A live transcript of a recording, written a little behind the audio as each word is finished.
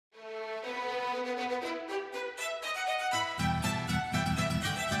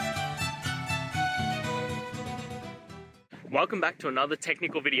Welcome back to another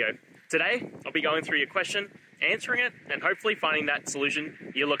technical video. Today, I'll be going through your question, answering it, and hopefully finding that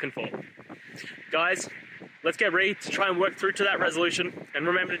solution you're looking for. Guys, let's get ready to try and work through to that resolution, and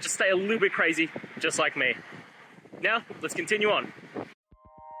remember to just stay a little bit crazy, just like me. Now, let's continue on.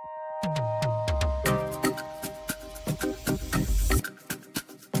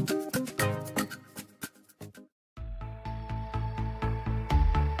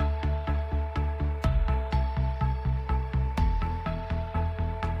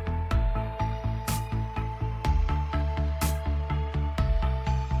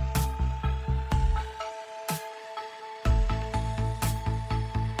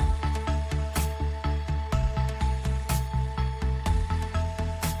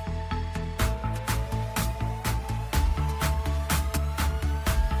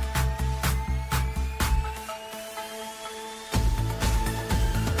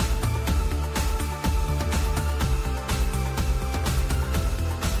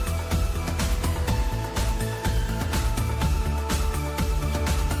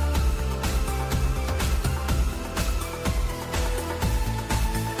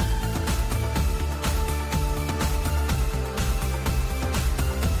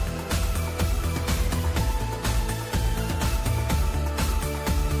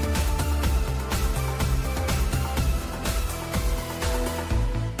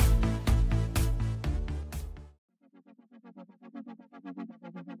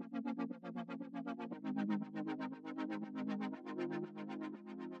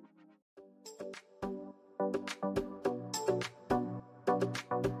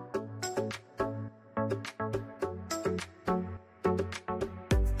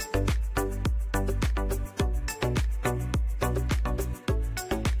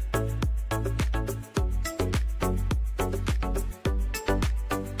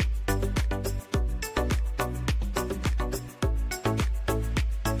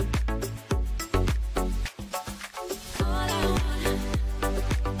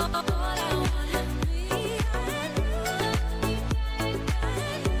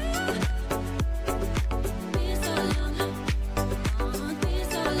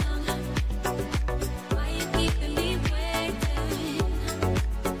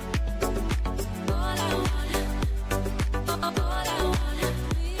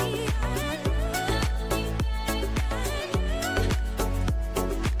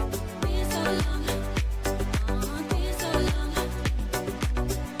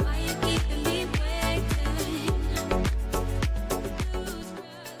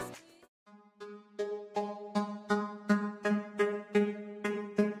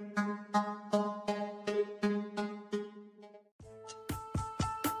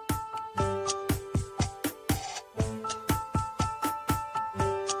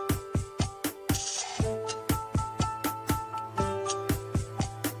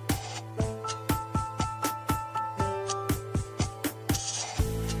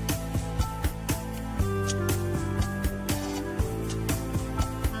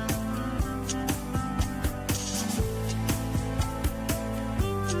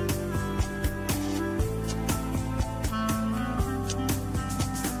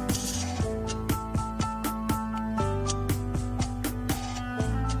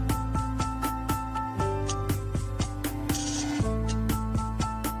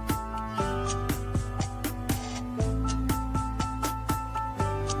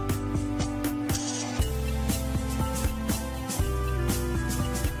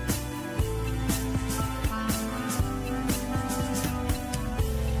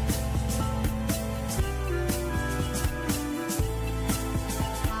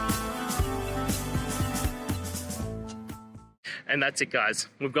 And that's it, guys.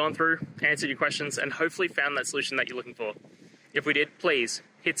 We've gone through, answered your questions, and hopefully found that solution that you're looking for. If we did, please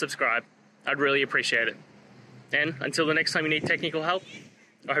hit subscribe. I'd really appreciate it. And until the next time you need technical help,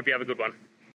 I hope you have a good one.